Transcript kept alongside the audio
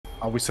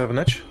Are we 7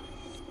 edge?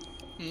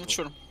 Not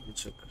sure.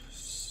 Check.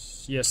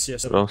 Yes,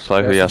 yes. Most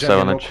likely, yeah,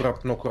 7 edge.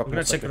 No corrupt. I'm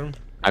gonna check room.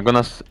 I'm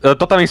gonna.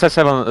 Totally says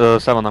 7,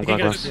 7, I'm Okay,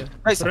 gonna guys. close.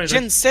 Guys, Right,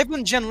 Gen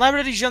 7, Gen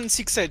Library, Gen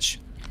 6 Edge.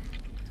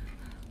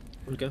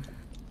 Okay.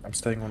 I'm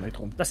staying on 8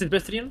 room. That's it,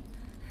 best 3 in?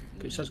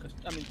 Okay, shots, guys.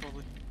 I mean,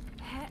 probably.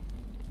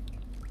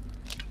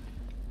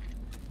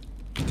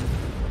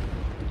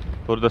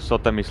 For the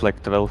totem is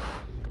like 12.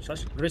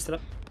 Shots, raise it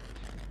up.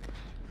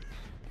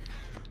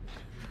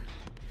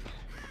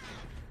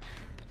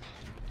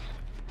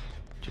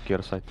 Check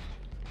your side.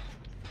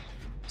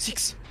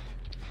 6.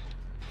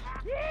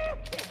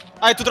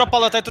 I had to drop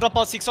pallet,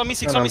 6. On me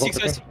 6, on me 6,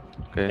 guys.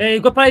 Okay. Hey,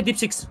 go play deep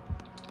 6.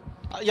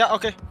 Yeah,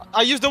 okay.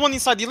 I used the one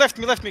inside. He left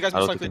me, guys, most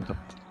I'll likely. keep him.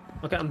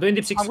 Okay, I'm doing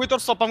deep 6. I'm with or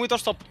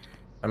stop.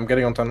 I'm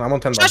getting on 10. I'm on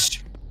 10 now.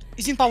 Shush!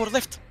 He's in power,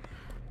 left.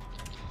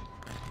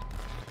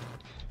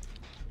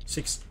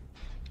 6.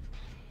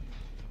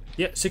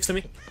 Yeah, 6 to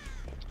me.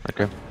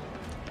 Okay.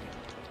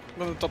 I'm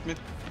gonna top mid.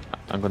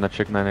 I'm gonna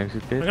check 9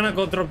 exit I'm gate. gonna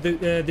go drop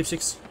the deep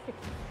 6.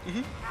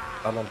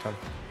 I'm on 10.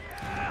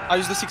 I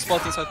used the 6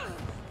 spot inside.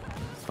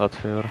 Not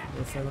favor.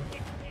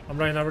 I'm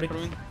running already.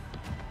 Ruin.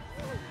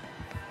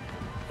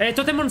 Hey,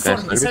 totem on 4.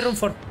 Guys, Inside room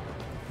 4.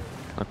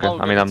 Okay, Oh,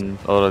 I mean, good. I'm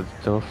already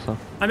 12, so.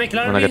 I make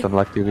I'm gonna get on clarity.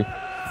 black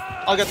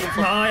TV. I'll get room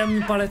 4. I am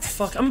in pallet.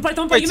 Fuck. I'm in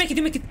pallet. Wait. You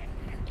make it.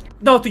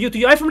 No, to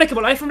you. I'm from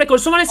Breakable.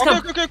 Someone else come.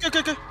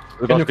 Okay.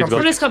 We Can you got come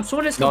it, first?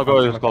 Someone else No,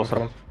 come. go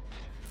closer.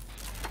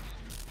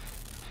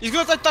 He's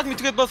gonna tag me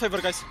to get blood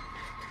favor, guys.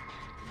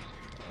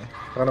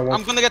 Run away.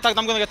 I'm gonna get tagged.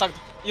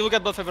 You will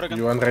get blood favor again.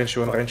 You in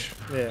range.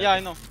 Yeah, I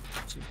know.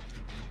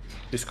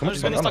 He's I'm coming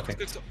just to gonna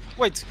me. stack.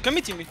 Wait,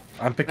 committing me.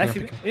 I'm picking. I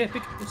feel it. Yeah,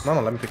 pick.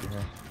 No, let me pick it.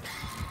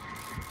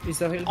 Yeah. Is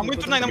that I'm going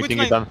to 9, Meeting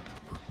is done.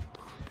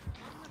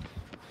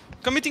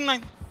 Committing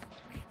 9.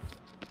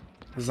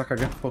 Zaka,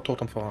 get for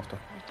totem for after.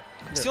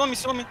 Still on me.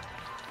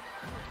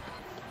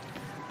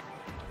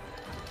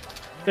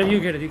 Then you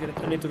get it.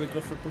 I need to get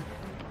close for pool.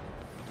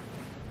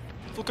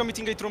 Full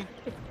committing 8 room.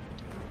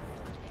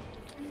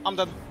 I'm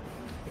dead.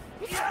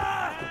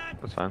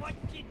 That's fine.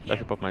 I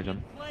should pop my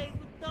John.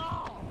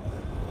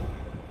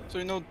 So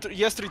you know,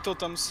 yes, 3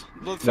 totems.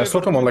 Blood There's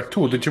favor. totem on like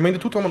 2. Did you mean the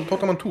totem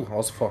on 2?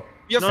 Also 4.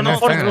 Yeah, No,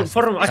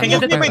 4 room. I can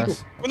get Hook me it. main.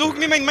 Gonna hook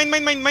me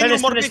main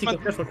room or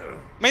basement. Careful.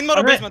 Main or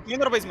Okay.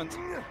 basement.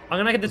 I'm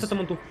gonna get the totem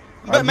on 2.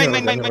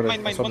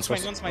 Main. Once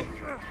main.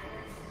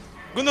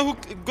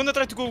 Gonna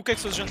try to go hook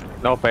exogen.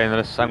 No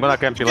painless. I'm gonna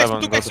camp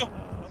 11. Hook Go exo.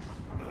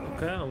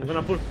 Okay, I'm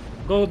gonna pull.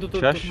 Go to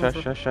Shush.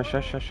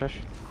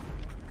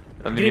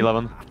 I need Green.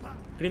 11.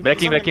 Green.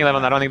 Breaking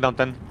 11. I'm running down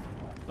 10.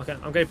 Okay,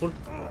 I'm going pull.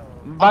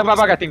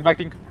 Back, I think.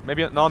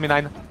 Maybe, no, me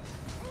 9.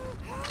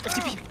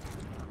 FTP.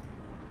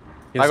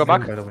 Yes, I go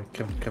back. By the way,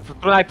 careful.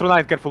 Through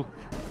 9, careful.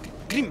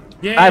 Grim.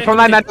 Yeah, From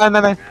 9.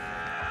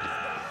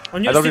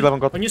 On you I don't still. really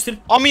have On you still.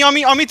 On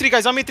me 3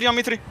 guys, on me 3.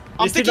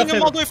 I'm still taking left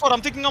him all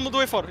the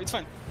way 4, It's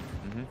fine.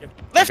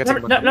 Left.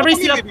 Left! Library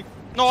still up.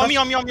 No, on me.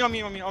 I'm gonna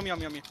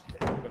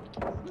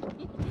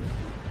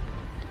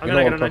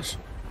get a 9.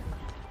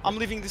 I'm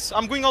leaving this.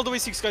 I'm going all the way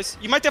 6, guys.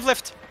 You might have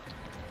left.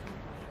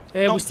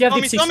 We still have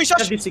Tommy, deep 6. Tommy, We have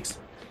shush. deep 6.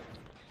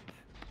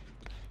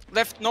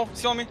 Left. No,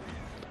 still on me.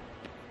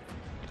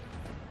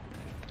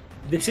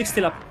 Deep 6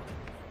 still up.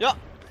 Yeah.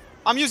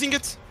 I'm using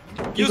it.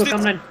 You Used go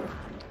come it. 9.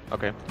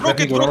 Okay. Let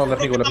me go, let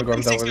me go. I'm I'm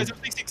playing 6, down guys. I'm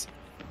playing 6.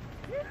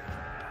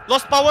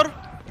 Lost power.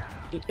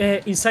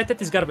 Inside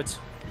that is garbage.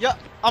 Yeah,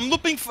 I'm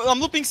looping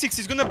 6.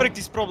 He's gonna break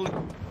this probably.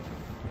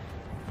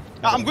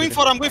 I'm going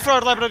for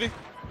our library.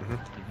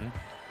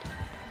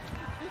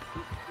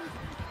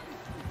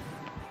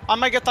 I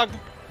might get tagged.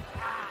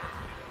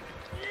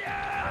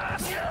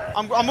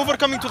 I'm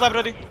overcoming to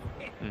library.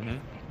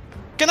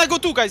 Can I go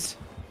too, guys?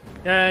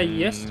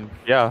 Yes.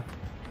 Yeah.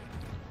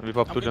 We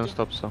pop 2 good gen too.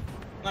 stops, so.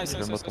 Nice.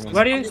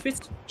 Where are you,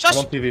 Spitz? I'm Shush!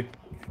 on TV.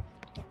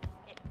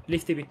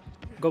 Leave TV.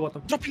 Go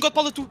bottom. Dropping God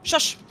pallet too.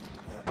 Shush!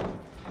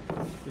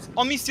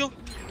 On me still.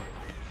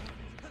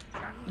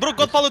 Broke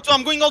God pallet too.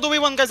 I'm going all the way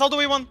 1, guys. All the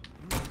way 1.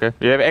 Okay.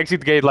 You have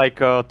exit gate like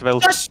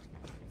 12. Shush!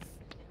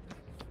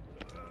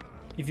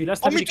 If you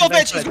last On time, me you can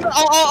 12 edge. die.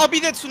 I'll be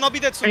dead soon.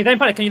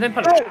 Can you die in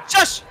pallet?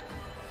 Shush!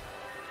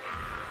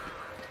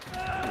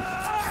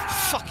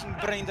 Fucking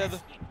brain dead.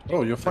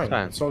 Oh, you're fine.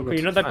 Fine. It's all You're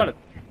good. not that pallet.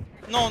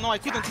 No, I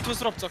couldn't. It was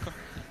dropped, Zaka.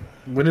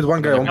 We need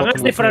one guy on I'm gonna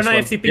bottom. stay for an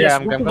with this IFTP. Yeah, Yes,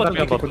 I'm go to gonna be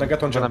bottom. on bottom. Could I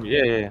get on jump?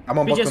 Yeah. I'm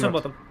on PJ's on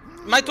bottom.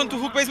 bottom. Might want to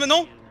hook basement,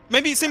 no?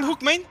 Maybe same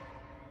hook main?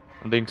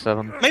 I'm doing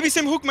 7. Maybe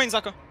same hook main,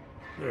 Zaka.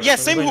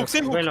 Yes, same hook.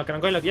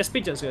 I'm going lock. Yes,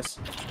 pigeons, yes.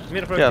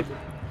 Mirror for Yeah. people.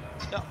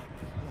 Yeah.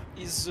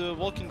 He's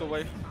walking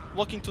away.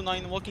 Walking to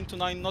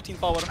 9, not in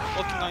power.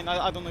 Walking 9,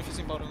 I don't know if he's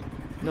in power.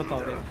 No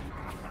power.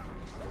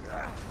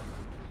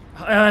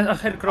 I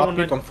heard Crow on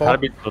Heartbeat 9. on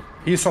 4.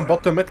 He's on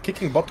bottom mid,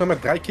 kicking bottom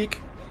mid, dry kick.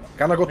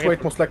 Gonna go to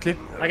 8 most likely.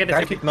 I get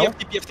Dry it. kick now.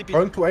 FTP.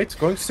 Going to 8,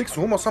 going 6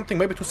 room or something,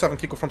 maybe to 7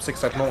 kick from 6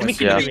 side. No Let me worries.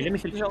 kill Yeah. you. Let me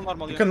kill you. Hell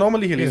normal, You yeah. can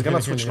normally heal, he's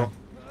gonna switch now.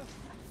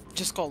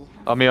 Just call.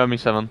 On me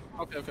 7.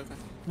 Okay.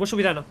 What should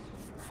we do now?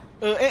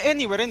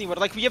 Anywhere.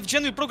 Like we have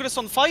gen, we progress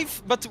on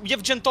 5, but we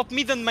have gen top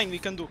mid and main we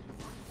can do.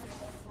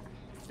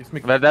 If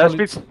me- Where there is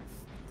Spitz?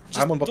 Just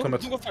I'm on bottom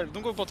mid. Don't go fire.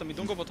 Don't go bottom mid.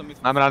 Don't go bottom mid.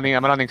 I'm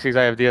running 6,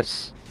 I have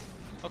DS.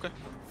 Okay.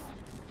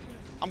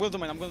 I'm going to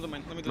mine. I'm going to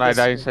mine. Let me do I this.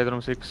 die inside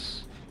room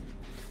 6.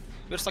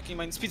 We're stuck in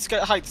mine. Speed's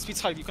high.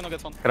 Speed's high. You cannot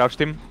get one.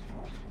 Crouched him.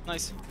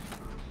 Nice.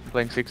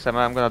 Playing 6,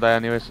 I'm gonna die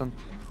anyway soon.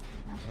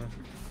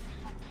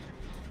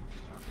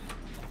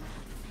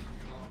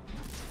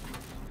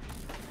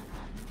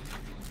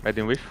 I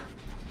didn't whiff.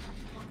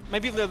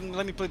 Maybe let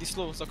me play this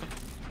slow, Zaka.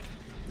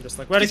 Just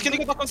like, where Please, is... can you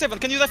get back on 7?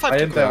 Can you die 5? I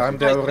am there, I'm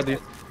there Right. already.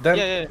 Then,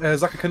 Yeah.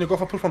 Zaka, can you go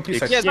for pull from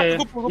T-side? Yeah, Yeah,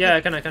 Zaka, go. yeah,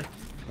 I can.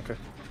 Okay.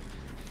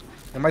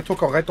 And my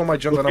Tucker right on my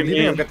jungle, and I'm Okay,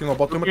 leaving, yeah. I'm getting a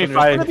bottom mid. Okay, and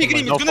fine. you're- It's gonna be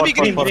green, No, it's gonna be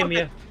for- green. for- Grim,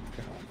 yeah.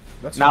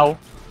 That's Now.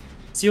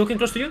 Is he walking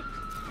close to you?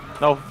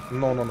 No.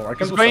 No, I can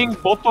He's do going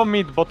something.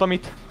 bottom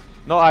mid.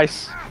 No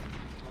ice.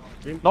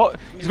 Grim. No,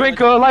 he's going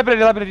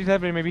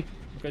library maybe.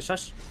 Okay,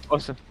 shush.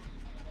 Awesome.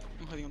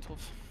 I'm hiding on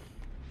 12.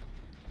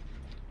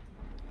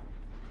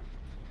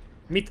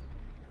 Mid.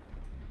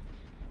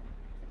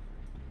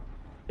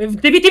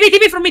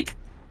 TB from mid.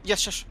 Yes,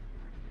 shush.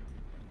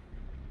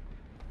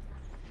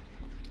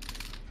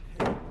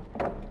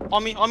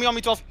 On me,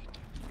 12.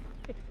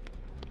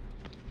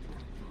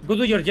 Go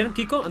do your gen,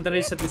 Kiko, and then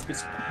I set with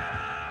speeds.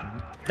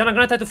 Then I'm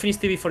gonna try to finish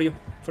TV for you,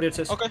 for your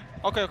chest. Okay.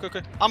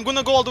 I'm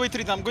gonna go all the way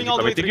 3 now. I'm going all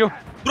the way 3. You?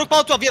 Broke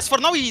power 12. Yes, for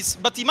now he is,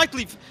 but he might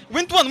leave.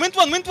 Went one. I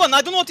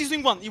don't know what he's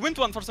doing one. He went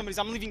one for some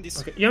reason. I'm leaving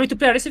this. Okay, you want me to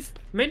play aggressive,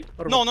 main?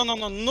 Or No, what?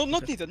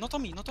 not needed. Not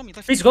on me.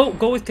 Left. Please go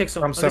with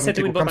Kexo. I'm 7,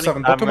 Kiko, come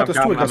 7. I'm- Bottom mid is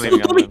I'm- 2 I'm aggressive.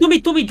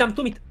 leaving. To mid, damn,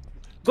 to mid.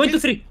 Go into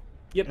 3.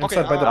 Yep. Okay,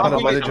 Inside by the I'm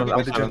panel, by the going-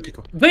 gen,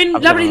 Kiko. Go in,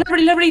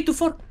 I'm library to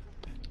 4.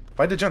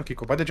 By the gen,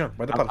 Kiko, by the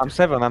pallet. I'm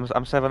 7,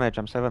 I'm 7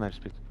 edge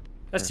speed.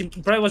 That's him.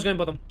 Probably was going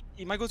bottom.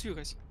 He might go to you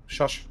guys.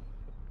 Shush.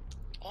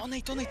 On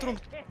 8 room.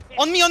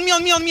 On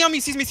me.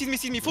 Sees me.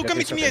 Full Yeah,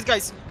 commit it's to me, okay.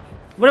 guys.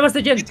 Where was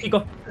the gen,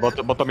 Kiko?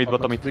 Bottom mid.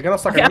 We're gonna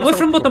stack. Okay, I'm gonna away stack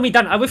from Kiko. bottom mid,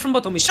 Dan. Away from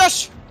bottom mid.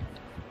 Shush.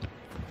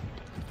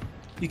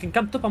 You can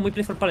come top and we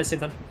play for palace,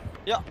 Dan.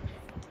 Yeah.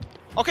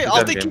 Okay, Good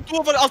I'll game. take you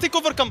over. I'll take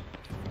over. Come.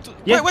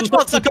 Yeah, Wait, which to top,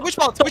 part, to Zaka? top, Which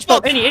part? top, Which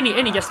top. part?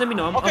 Any, just let me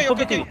know. I'm Okay.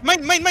 popping.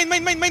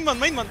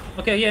 Main one.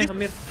 Okay, yeah, I'm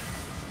here.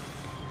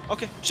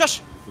 Okay,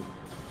 shush.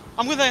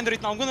 I'm gonna end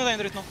it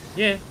now.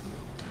 Yeah.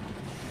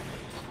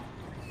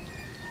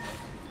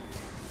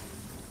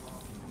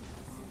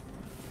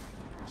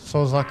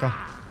 So Zaka,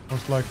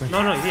 most likely.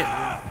 No,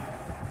 yeah.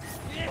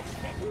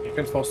 You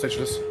can fall stage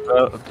this.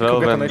 12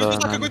 and... Go to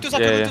Zaka. Go to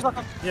yeah.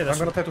 Zaka. Yeah, I'm that's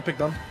gonna try to pick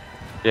down.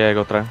 Yeah,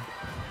 go try.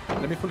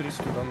 Let me fully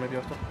rescue down maybe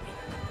after.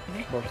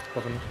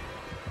 Bottom.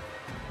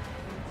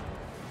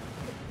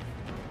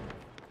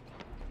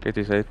 It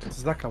is 8.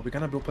 Zaka, we're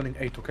gonna be opening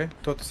 8, okay?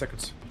 30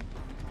 seconds.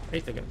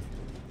 8 again.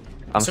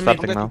 I'm So me,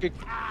 starting now.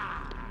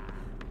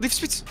 Leave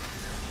speeds.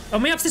 Oh,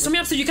 me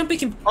upstairs, you can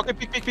pick him. Okay,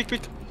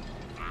 pick.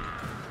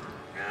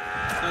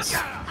 Nice.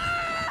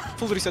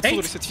 Full reset.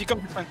 If you come,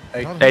 it's fine.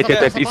 8. 8,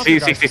 It's it's above you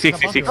guys. 60.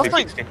 That's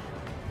fine.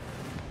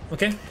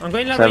 Okay, I'm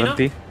going library now.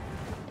 70.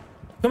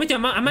 Come with you,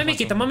 I'm gonna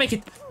make it. I'm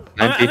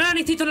 90. gonna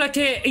need it on like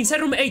inside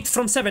room 8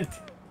 from 7.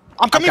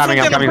 I'm coming from I'm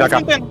 10. coming, from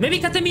Zaka. 10. Maybe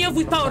cut me off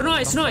with power.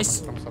 Nice.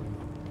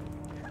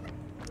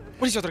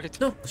 What is your target?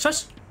 No,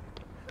 shush.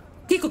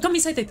 Kiko, come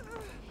inside it.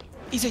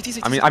 Easy.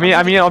 I'm here.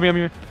 I'm here as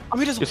You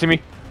well. see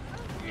me?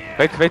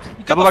 Wait.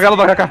 Double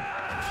back, Kaka.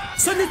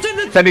 Send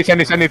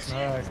it. Send it.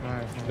 Nice.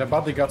 The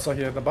bodyguards are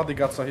here. Many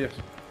guys are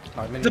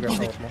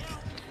out now.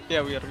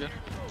 Yeah, we are.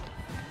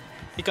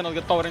 He cannot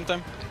get power in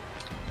time.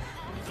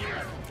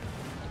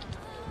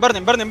 Burn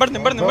him. Burn the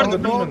demon,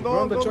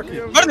 burn the Chucky.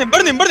 Burn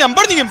him. I'm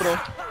burning him, bro.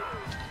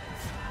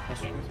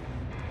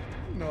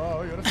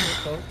 No, you're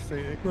so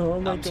toxic. Oh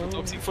my I'm so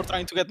toxic for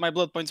trying to get my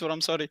blood points, or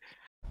I'm sorry.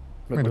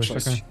 Wait, Which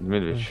wait, one? okay.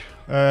 Midwich.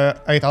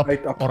 8 up.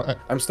 8 up. Or,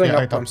 I'm staying yeah,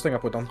 up, 8 I'm staying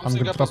up with down. I'm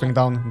Staying up dropping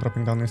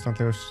down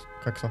instantly with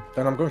Keksa.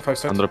 Then I'm going 5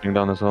 side. I'm dropping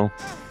down as well.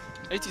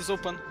 8 is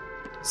open.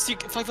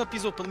 5 up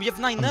is open. We have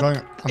 9 I'm up. going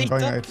 8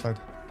 8 side.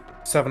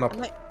 7 up.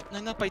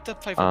 9 up, 8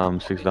 up, 5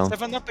 up. 6 down.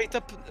 7 up, 8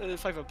 up,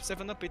 5 up.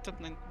 7 up, 8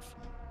 up, 9 up.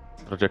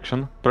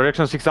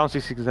 Projection 6 down.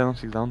 6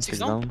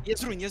 down?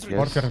 Yes, ruin. Yes.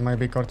 Quarters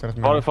maybe.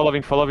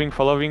 Following.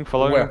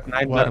 Where?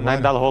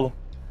 9 down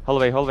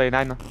hallway,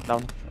 9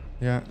 down.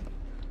 Yeah.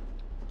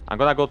 I'm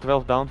gonna go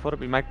 12 down for it.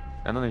 We might.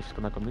 I don't know if he's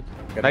gonna commit.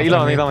 Get No,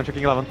 off 11,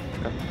 checking 11.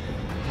 Okay.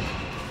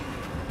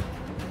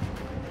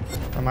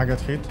 I might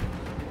get hit.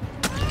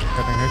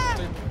 Getting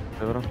hit.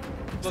 Favor.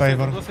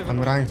 Favor. Go favor.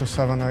 I'm running to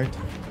 7, 8.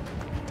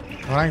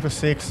 I'm running to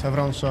 6.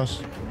 Everyone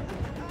shows.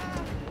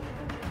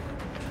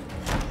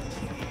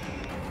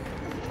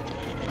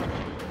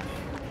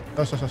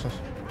 Yes.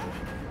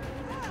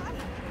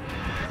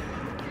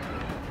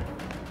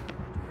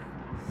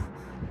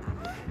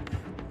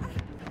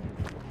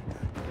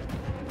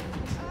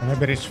 I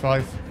maybe reach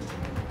 5.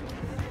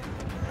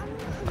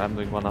 I'm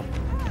doing 1 up.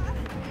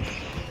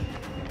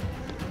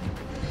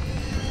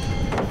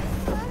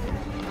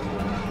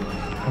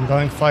 I'm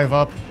going 5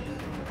 up.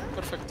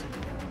 Perfect.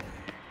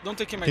 Don't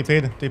take him,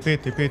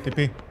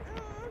 TP.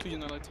 to you,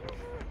 Knightlight.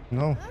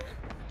 No.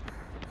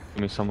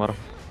 Give me somewhere.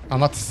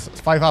 I'm at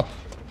 5 up.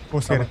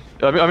 Who's here?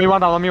 I'm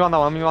 1 down.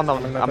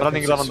 I'm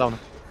running 11 down.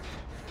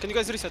 Can you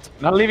guys reset?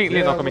 Not leaving,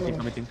 Yeah, no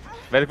committing.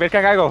 Where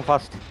can I go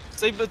fast?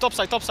 Stay top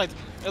side.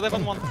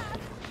 11-1.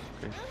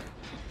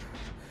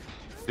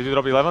 Did you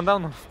drop 11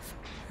 down?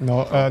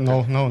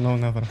 No, no,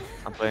 never.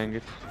 I'm playing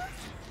it.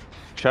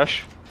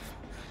 Shush.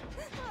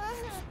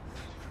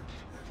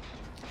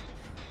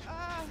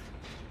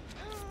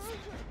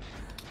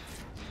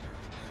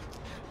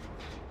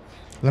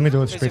 Let me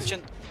do it, Guys,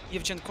 speed.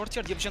 Yevgen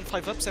courtyard, Yevgen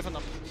 5 up, 7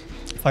 up.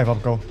 5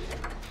 up, go.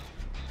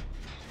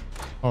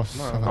 Oh,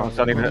 7 Oh, up.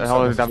 standing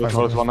holding down with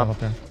close 1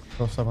 up. Yeah.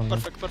 Go 7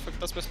 then. Perfect.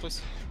 That's best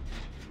place.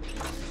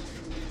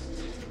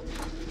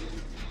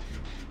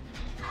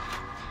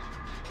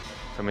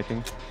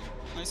 Committing.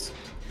 Nice.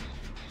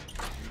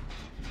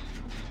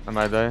 I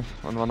might die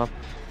on 1 up.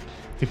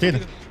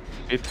 TP'd.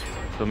 Hit.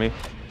 To me.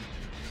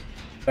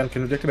 Ben,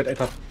 can you deactivate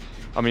 8 up?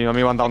 On me,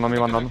 1 down, on me,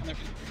 1 down.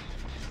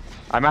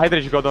 I might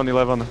reach go down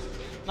 11.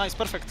 Nice,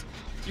 perfect.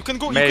 You can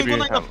go, Maybe,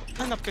 9 up.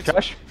 9 up, Kex.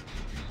 Shush.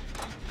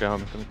 Okay,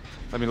 hold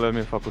on. Let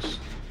me focus.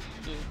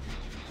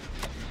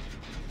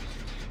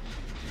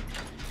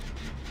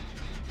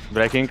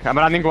 Breaking. I'm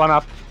running 1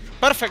 up.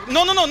 Perfect.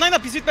 No, 9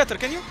 up is it better,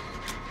 can you?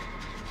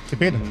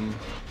 TP'd.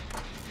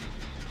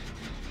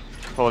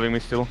 Following me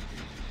still.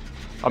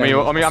 On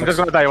me, I'm just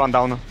gonna die 1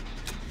 down.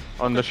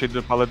 On the shit,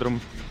 the pallet room.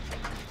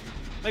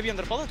 Maybe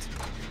under pallet?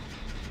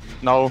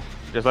 No,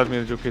 just let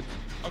me juke it.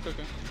 Okay.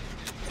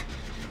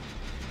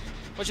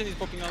 Watch it, he's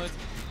popping out.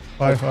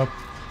 5 up.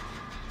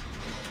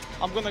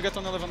 I'm gonna get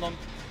on 11 down.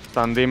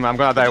 Stand him, I'm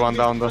gonna die 1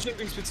 down though. Watch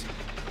it, speeds.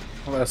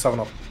 7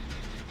 up.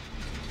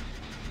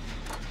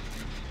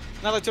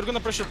 Now that you're gonna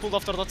pressure pull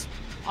after that.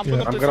 I'm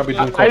Yeah, I'm gonna be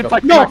doing I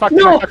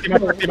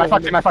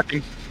fucked him, I fucked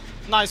him.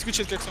 Nice, good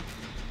shit, Kexo.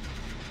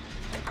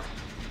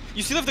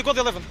 You still have the god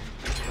 11.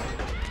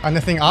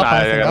 Anything up? Nah,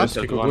 Anything yeah, up? that's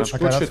just one. Okay,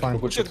 that's fine.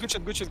 Good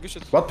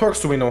shit. What perks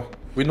do we know?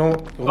 We know...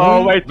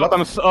 Oh wait,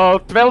 bottoms.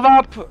 12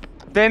 up,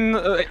 then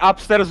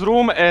upstairs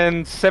room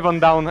and 7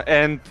 down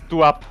and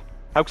 2 up.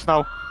 Hawks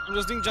now. I'm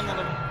just doing gen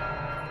 11.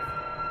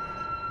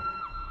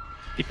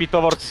 TP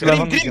towards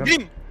 11.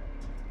 Grim!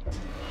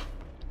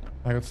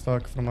 I got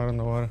stuck from around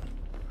the water.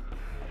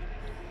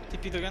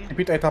 TP'd again.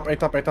 Repeat 8 up,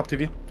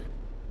 TV.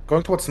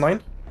 Going towards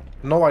 9.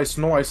 No ice.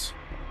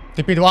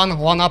 TP'd 1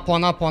 up.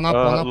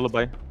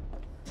 Lullaby.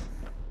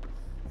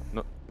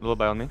 No,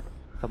 lullaby on me.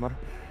 Tamar.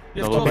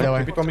 Yes, No, go. away.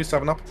 Repeat on me,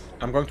 7 up.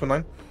 I'm going to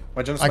 9.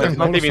 My gen is I can 9.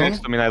 No Bonus TV on?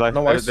 next to me, Knightlight.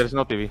 No ice. There's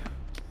no TV.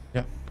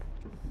 Yeah.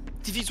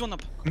 TV's 1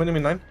 up. Come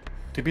in 9.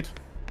 Repeat.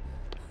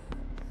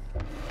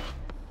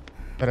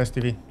 The rest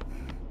TV.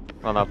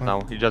 1 up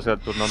now. He just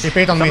got turned on.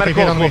 TP'd on me, Tamar,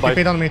 TP'd on me, lullaby.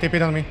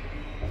 TP'd on me.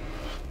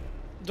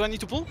 Do I need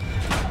to pull?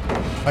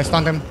 I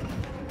stunned him.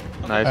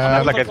 Nice.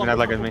 Uh, Knightlight gets me. I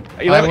will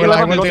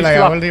delay,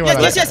 I will delay.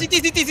 Yes,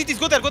 it is.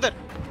 Go there.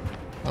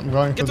 I'm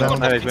going to Get the them.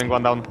 corner. Knightlight going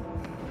 1 down.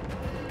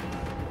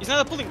 He's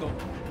not pulling though.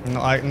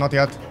 No, not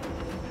yet.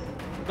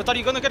 But are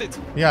you gonna get it?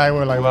 Yeah, I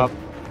will. 2 up.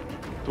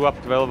 2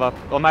 up, 12 up.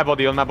 On my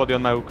body, on my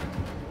hook.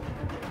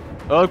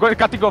 Go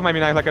cutting off my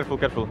Knightlight,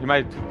 careful. He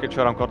might get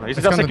you around corner. He's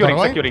It's just on the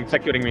doorway?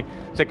 securing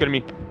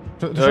me.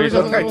 Should he's we just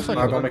okay. double No,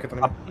 second? don't make it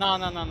anymore. No.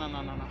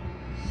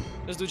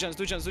 Just do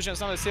gens.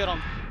 Now let's stay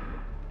around.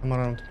 I'm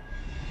around.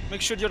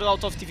 Make sure you're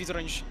out of TV's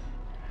range.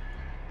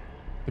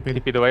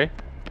 TP'd. TP the way.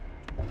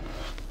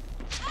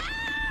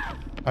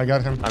 I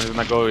got him. I'm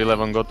gonna go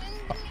 11 god.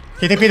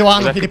 He TP'd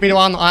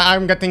 1.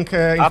 I'm getting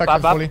infected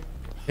up. fully.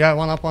 Yeah,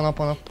 1 up.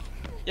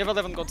 You have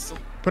 11 gods still.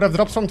 Could have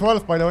dropped from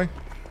 12, by the way.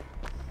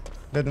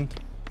 Didn't.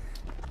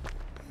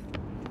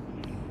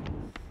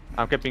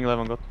 I'm keeping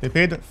 11 god.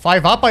 TP'd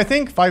 5 up, I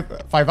think.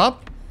 5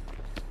 up.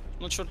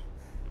 Not sure.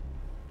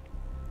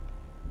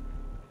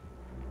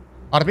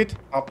 Arbit.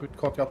 Up with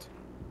courtyard.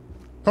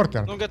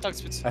 Courtyard. Don't get tag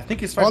speeds. I think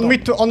he's 5 On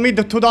me, on me,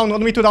 2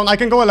 down. I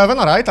can go 11,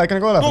 alright? I can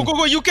go 11.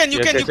 Go. You can.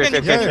 Yes,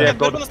 We're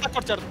go. gonna stack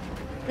courtyard.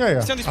 Yeah.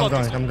 Stay on this spot,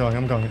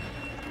 I'm going.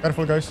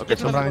 Careful, guys. Okay,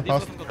 I'm running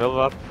fast. 12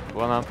 up,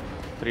 1 up,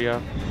 3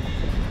 up.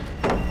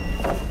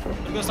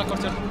 We're gonna stack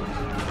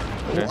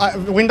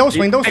courtyard. Windows.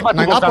 Take my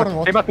 9 up toolbox or down.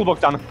 what? Take my toolbox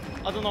down.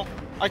 I don't know.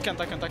 I can't.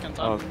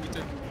 Oh. Me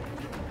too.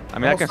 I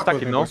mean, I can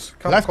stack it, no?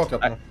 Come Left.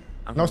 courtyard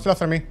now. No, still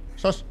after me.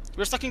 Shush.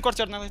 We're stacking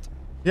courtyard now.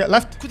 Yeah,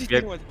 left. Could it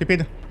Yeah. be wide?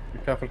 TP'd. Be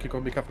careful,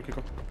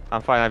 Kiko.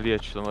 I'm fine, I have the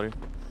edge, don't worry.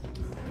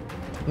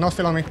 No,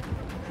 still on me.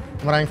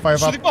 I'm running 5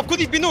 Should up. it pop?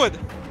 Could it be Nued?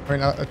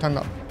 Wait, 10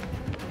 up.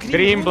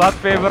 Green, blood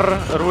fever,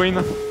 ruin.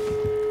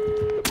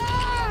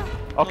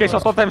 Okay, so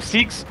totem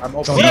 6. I'm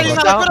Don't open. Where are you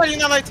Down. now? Where are you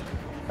now, Light?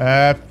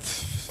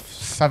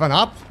 7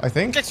 up, I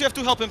think. Kex, you have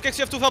to help him.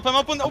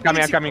 Open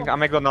I'm coming. I'm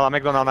McDonald,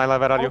 Knightlight,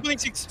 where are you? Opening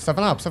 6.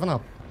 7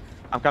 up.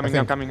 I'm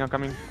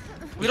coming.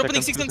 We're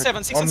opening 6 and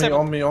 7. 6 On and me, 7.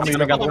 on me, Six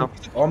 11 and room.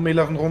 On me,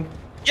 11 room.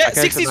 Yeah,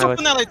 Okay, 6 is so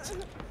open now, Light.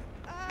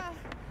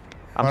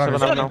 I'm Where are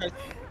 7 you? up now.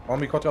 On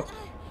me, courtyard.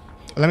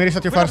 Let me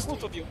reset you Where are first.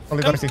 both of you?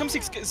 Solidarity. Come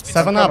 6.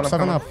 7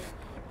 up.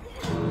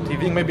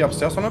 TV maybe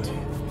upstairs on it.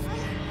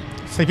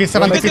 TP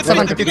 7.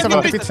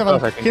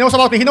 He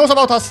knows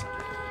about us.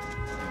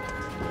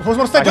 Who's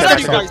more stacked? Where are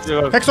you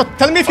Kexo. guys? Kexo,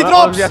 tell me if he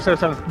drops. Yes, sir.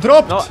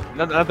 Dropped.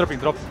 No, not dropping,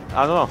 drop.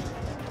 I don't know.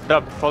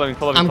 Drop, following.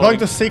 I'm going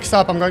to 6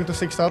 up.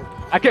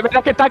 I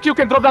can touch you,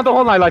 can drop down the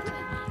whole Knightlight.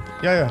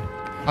 Yeah.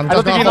 I'm I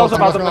don't just think he gonna knows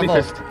vault, about the I'm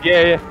just gonna manifest.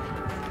 Yeah.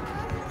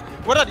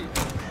 Where are you?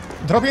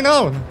 vault. Dropping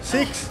down.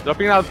 6.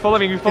 Dropping out,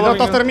 following me, He following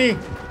dropped after me.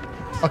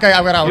 Okay,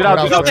 we're out. You're We're out,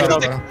 out. you're out, We're you're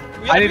out. out.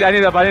 We're out. I need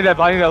help,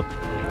 I need help.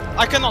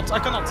 I cannot.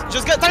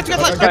 Just try to get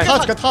light.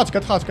 Get Hutch.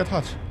 Get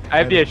Hutch. I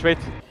have DH, wait.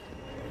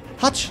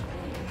 Hutch.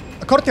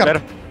 Courtyard.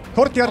 Where?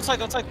 Courtyard.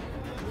 Outside.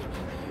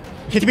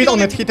 Hit beat on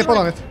it. Hit the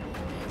on it.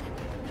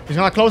 He's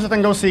gonna close it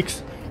and go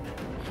 6.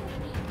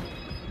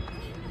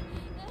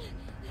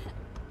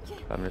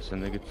 I'm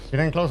sending it. He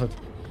didn't close it.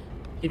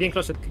 He didn't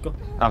close it, Kiko.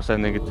 I'm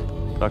sending it.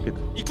 Fuck it.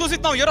 You close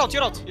it now. You're out.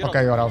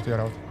 Okay, you're out.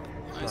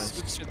 Nice.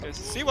 Good shit, guys.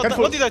 See what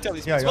Careful. did I tell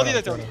you? Yeah, What you're did I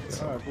out, tell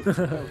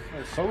you're you?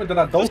 out. Sorry that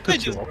I doubted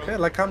stages. you, okay?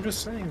 Like, I'm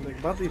just saying,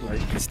 like, buddy,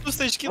 like... It's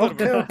 2-stage killer,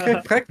 Okay, bro.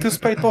 okay, practice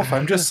paid off,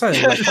 I'm just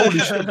saying, like, holy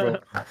shit, bro.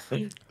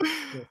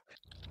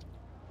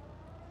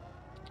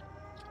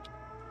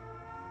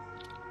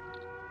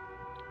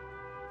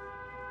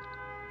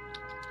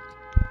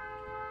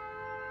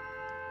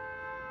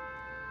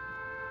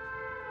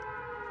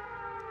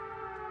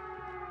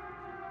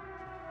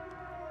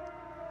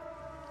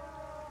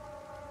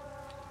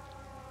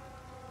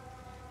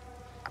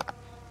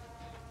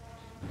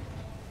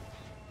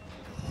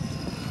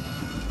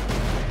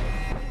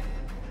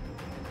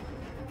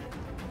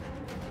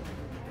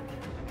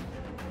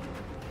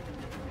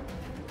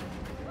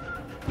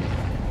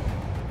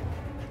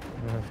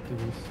 We have TV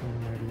soon,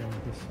 maybe on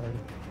this side.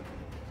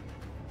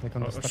 Like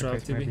on the Sharp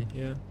staircase, TV, maybe.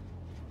 yeah.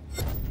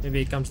 Maybe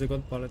he comes the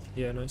god pallet.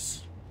 Yeah,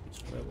 nice. It's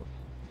whatever.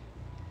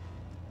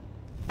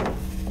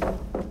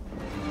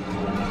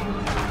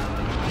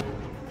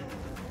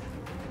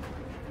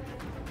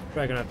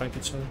 We're gonna tank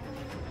each other.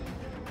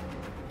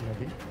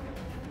 Maybe.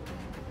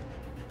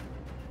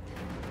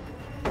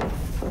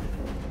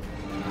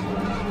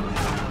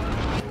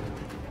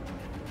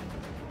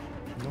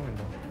 No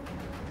window.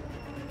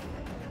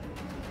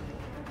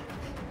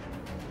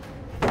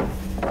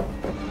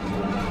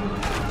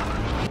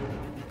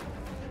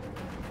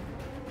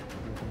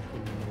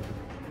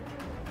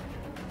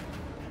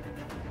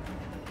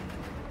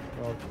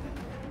 Well,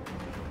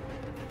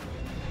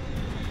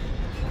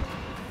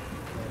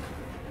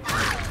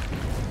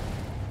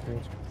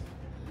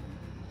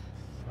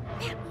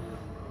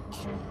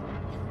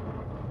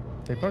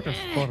 they brought us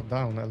 4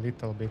 down a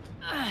little bit.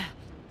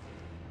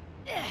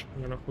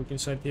 I'm gonna hook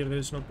inside here,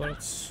 there's no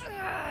pallets.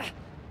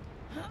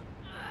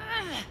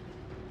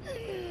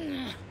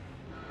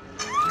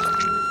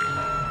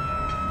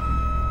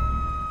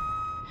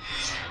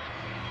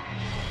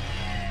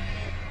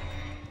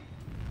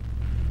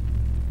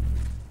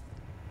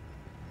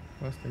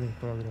 Questing in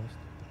progress.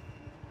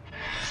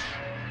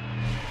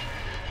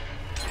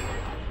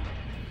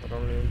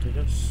 Probably on to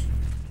this.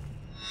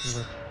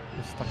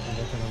 We're stuck in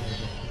that another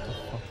bit. What the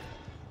fuck?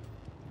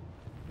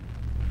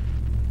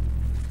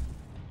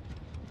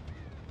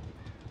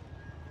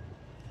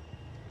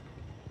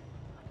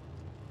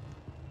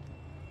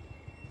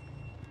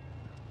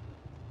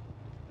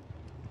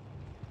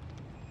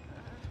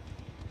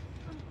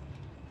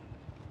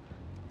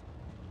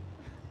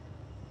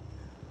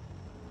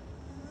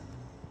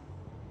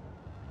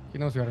 He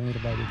knows we are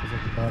nearby because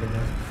of the bar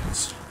now.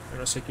 I'm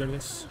gonna secure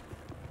this.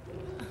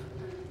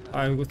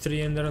 I've got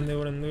 3 in there and they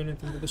weren't doing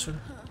anything with this one.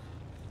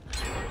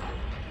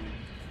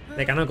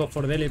 They cannot go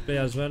for daily play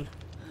as well.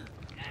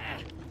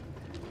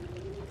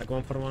 Like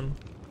 1 for 1.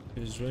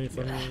 He's waiting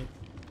for me.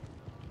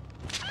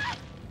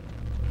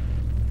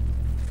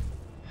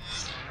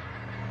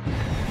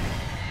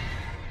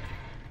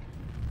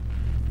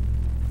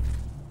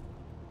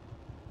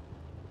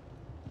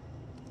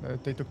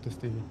 They took this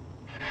TV.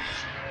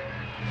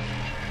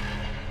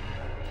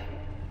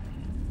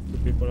 2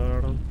 people are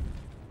around.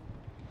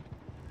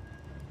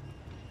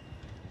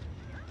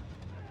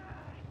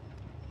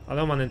 I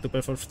don't want them to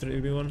play for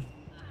 3v1.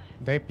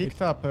 They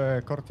picked up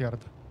courtyard.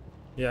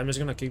 Yeah, I'm just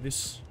gonna kick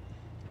this.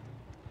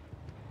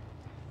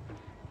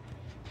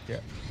 Yeah.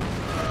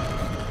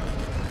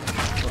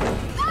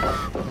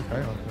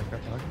 Okay, I'll take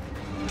that back.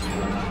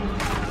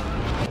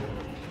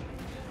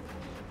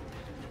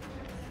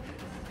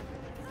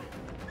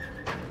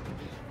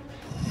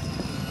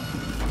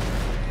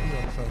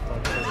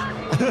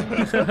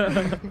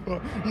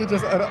 You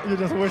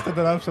just wasted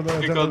an option.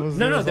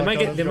 No, they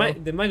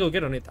might go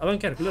get on it. I don't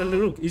care.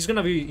 Look, it's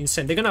gonna be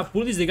insane. They're gonna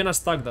pull this, they're gonna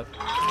stack that.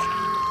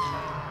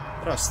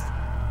 Trust.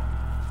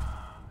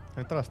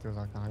 I trust you,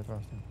 Zaka, I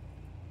trust you.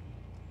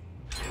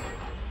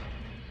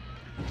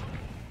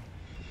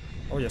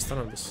 Oh yeah, stun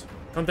on this.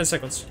 Count 10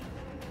 seconds.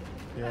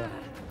 Yeah.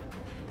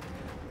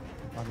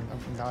 I mean,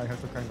 now I have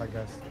to kind of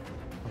guess.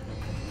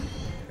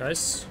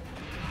 Guys.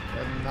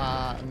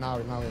 Now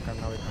we can.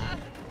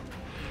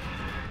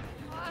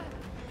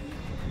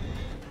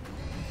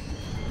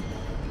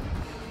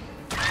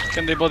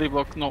 Can they body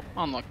block? No,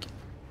 unlucky.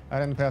 I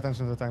didn't pay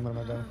attention to the timer,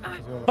 my bad.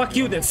 Fuck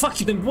you then,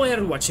 why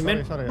are you watching,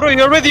 man? Sorry. Bro,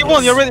 you already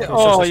won, you already. Sorry,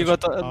 Oh, you sorry.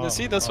 got.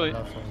 See, that's why.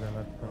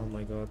 Oh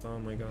my god.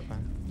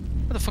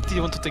 Why the fuck did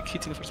you want to take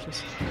hit in the first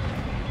place?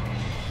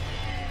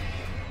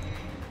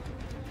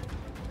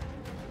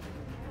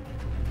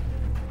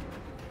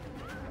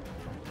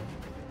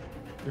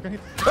 You can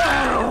hit.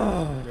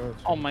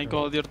 Oh my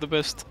god, you're the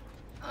best.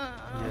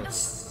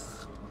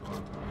 Yes.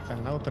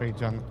 And now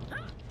Trajan.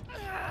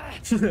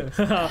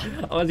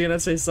 I was gonna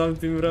say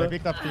something, I bro.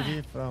 picked up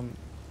TV from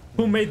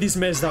Who made this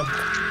mess up?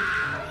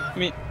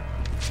 Me.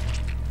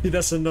 He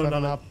doesn't know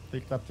 7 none. Up,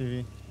 picked up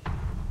TV.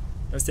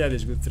 Questi è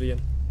good 3.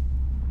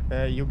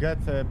 You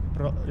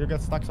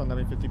get stacks on them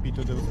if you TP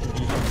to the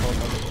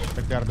TV,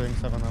 like they are doing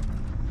 7 Up.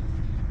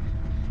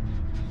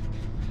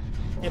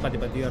 Yeah,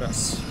 but you're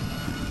us.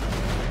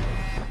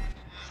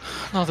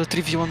 Now the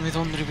 3v1 with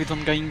Onryo with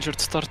one guy injured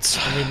starts.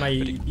 I mean, my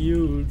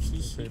you.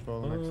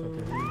 People next to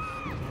TV.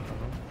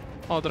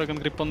 Oh, Dragon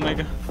Grip on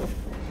Mega.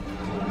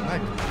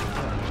 Nice.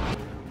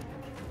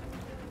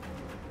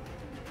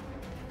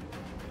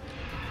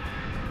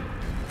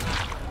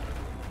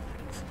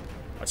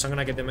 Watch, I'm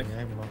gonna get the mech.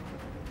 Yeah, bro.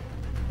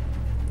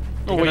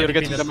 No way you're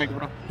getting the Mega,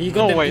 bro. He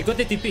got No the, way. He got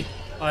the TP.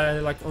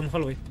 Like on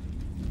hallway.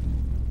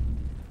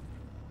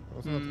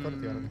 Wasn't that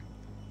courtyard?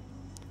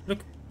 Look,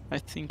 I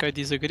think I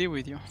disagree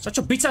with you. such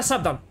a bitch ass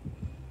up down.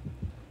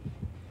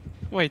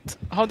 Wait,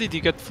 how did he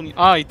get fully?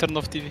 Ah, he turned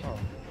off TV. Oh.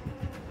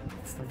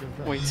 I guess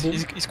that. Wait,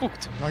 he's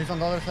cooked. No, he's on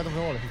the other side of the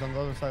wall. He's on the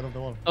other side of the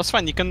wall. That's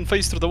fine, he can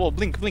face through the wall.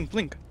 Blink, blink,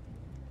 blink.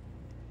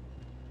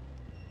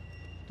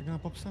 They're gonna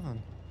pop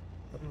 7.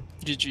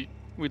 GG,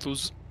 we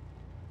lose.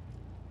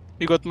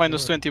 We got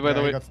minus 20 by the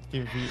Yeah, way. he got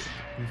TV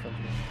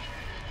instantly.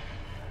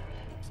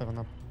 7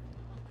 Up.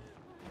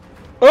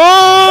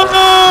 Oh!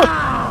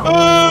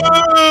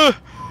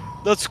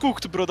 That's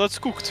cooked, bro, that's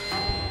cooked.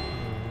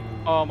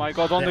 Oh my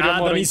god, The Onryo add-on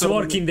more is internal.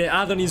 working, the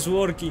add-on is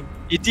working.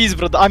 It is,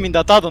 bro. I mean,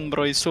 that add-on,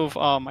 bro, is so.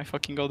 Oh my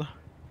fucking god.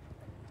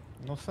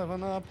 No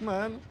 7 Up,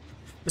 man.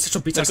 Such a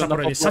bitch They're ass up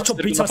gonna already. pop Such a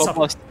blast, bitch they're ass gonna up. pop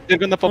blast. They're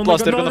gonna Oh pop my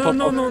blast, god, they're gonna pop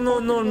no, blast. no, no,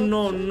 no,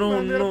 no, no,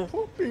 Man, they're no.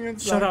 pooping in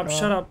Shut up, Zaka.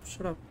 shut up,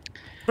 shut up.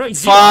 Bro, it's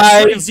zero. I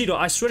swear it's zero.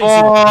 I swear it's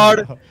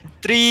zero. 4,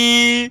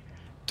 3,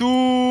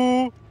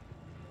 2.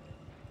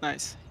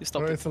 Nice, you Bro,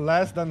 stopped it. it's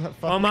less than.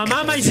 Oh, my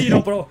mama is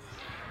zero, bro.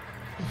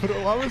 Bro,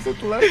 how is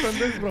it less than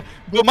this, bro?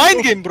 The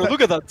mind game, bro.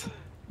 Look at that.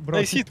 Bro,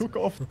 Nice he hit. took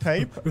off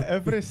tape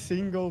every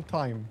single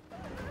time.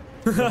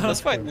 That's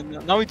fine.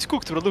 Now it's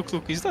cooked, bro. Look,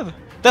 look, he's dead.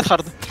 That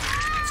hard.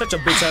 Such a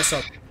bitch ass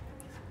up.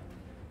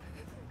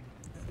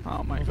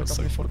 Oh my god, Pick up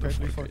so this for 4K, the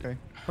please 4K. 4K.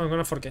 I'm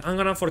gonna fork it. I'm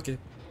gonna fork it.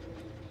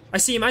 I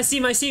see him, I see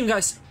him, I see him,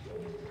 guys.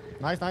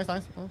 Nice, nice,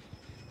 nice. Oh.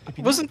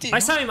 Wasn't he? I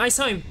saw him, I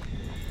saw him.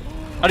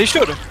 Are you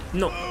sure?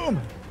 No.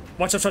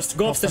 Watch out, watch.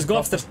 Go upstairs, go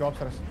upstairs. Go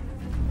upstairs.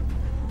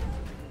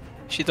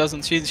 She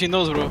doesn't. She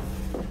knows, bro.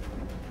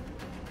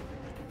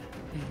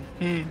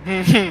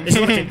 It's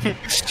working.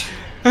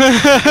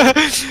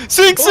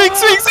 Swing, swing,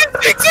 swing, swing,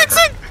 swing, swing,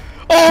 swing!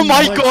 Oh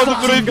my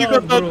god, bro, if you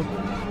got that. bro.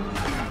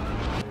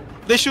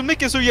 They should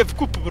make it so you have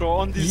coup, bro,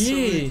 on this.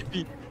 Yeah.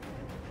 TP.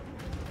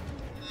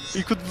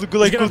 You could He's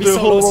like gonna go be the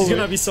whole solos, he's way.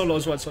 gonna be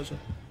solos, watch, watch.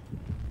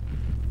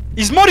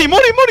 He's Mori,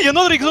 Mori, Mori!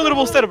 Another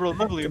exonerable stair, bro.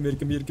 Not believe. Come here,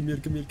 come here, come here,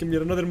 come here, come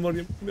here. Another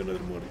Morium, come here, another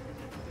Morium.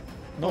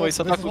 No, it's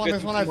this attack is will one, get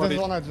this you one, to this Mori.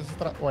 one, I just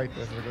try. Wait,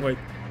 wait. Wait.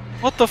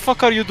 What the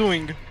fuck are you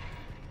doing?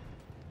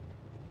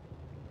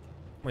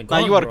 My Nah,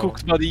 god, you are bro.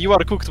 cooked, buddy. You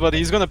are cooked, buddy.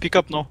 He's gonna pick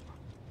up now.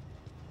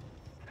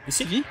 You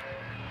see? TV?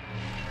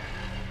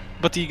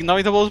 But he now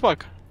he doubles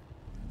back.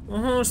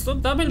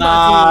 Stop double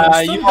Nah,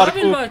 backing. you Stop are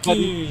double cooked,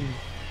 backing.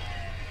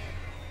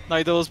 Now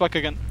he doubles back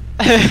again.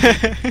 Oh,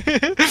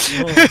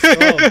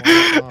 stop.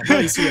 No,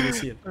 he's here,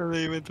 he's here.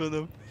 He went one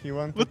up. He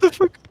went. What the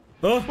fuck?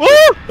 Oh,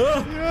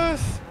 Oh!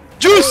 Yes!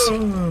 Juice!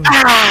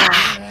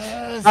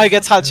 Yes! Ah, he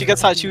gets hatch, he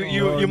gets hatch.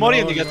 You Mori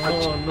and you get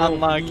hatch. no,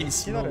 Unlucky.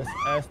 please, Killer no. is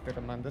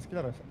Esther, man. This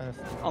killer is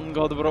Esther. On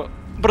God, bro.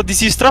 Bro,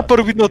 this is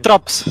trapper with no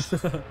traps.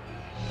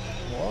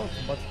 What?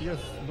 But he has.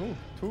 Look,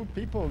 2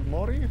 people.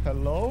 Mori,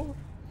 hello?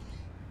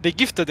 They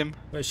gifted him.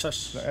 Wait,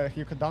 shush.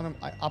 You could down him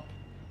up.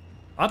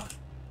 Up?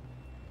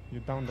 You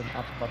downed him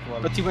up, but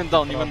well. But he went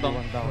down, he went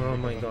Probably down. Oh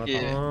my because god.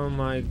 Yeah. Oh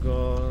my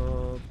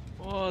god.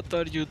 What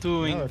are you of-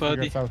 doing, No, if he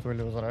buddy? gets out, we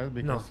lose, right?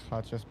 Because No.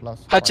 Hatch is plus.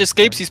 Hatch 5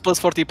 escapes, points. he's plus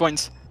 40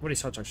 points. What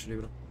is Hatch actually,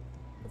 bro?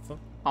 The fuck?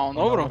 I don't On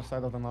know, the bro. other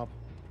side of the map.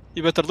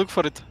 You better look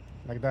for it.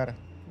 Like there.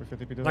 If you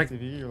TP to Like, the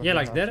TV, you yeah,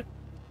 like there?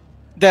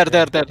 There.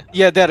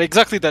 Yeah, there,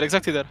 exactly there,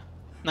 exactly there.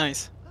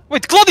 Nice.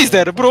 Wait, Claude is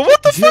there, bro.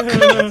 What the fuck?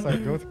 That's a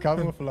good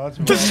camouflage.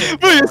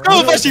 Bro, you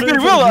camouflaging very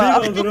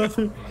well. Bro.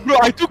 Bro,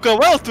 I took a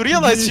while to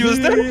realize she was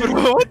there,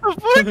 bro. What the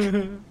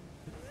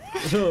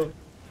fuck?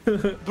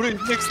 Bro,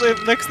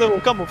 next level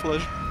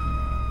camouflage.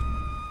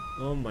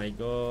 Oh my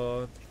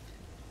god.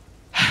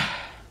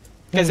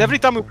 Guys, every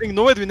time we bring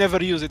Noed, we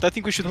never use it. I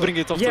think we should bring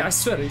it often. Yeah, I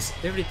swear, it's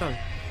every time.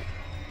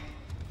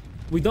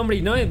 We don't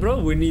really know it, bro.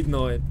 We need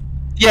know it.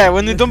 Yeah,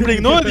 when you don't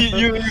bring Noed,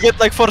 you get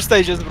like 4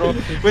 stages, bro.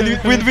 When you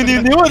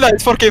need Noed,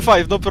 it's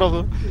 4k5, no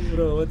problem.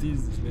 Bro, what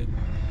is this?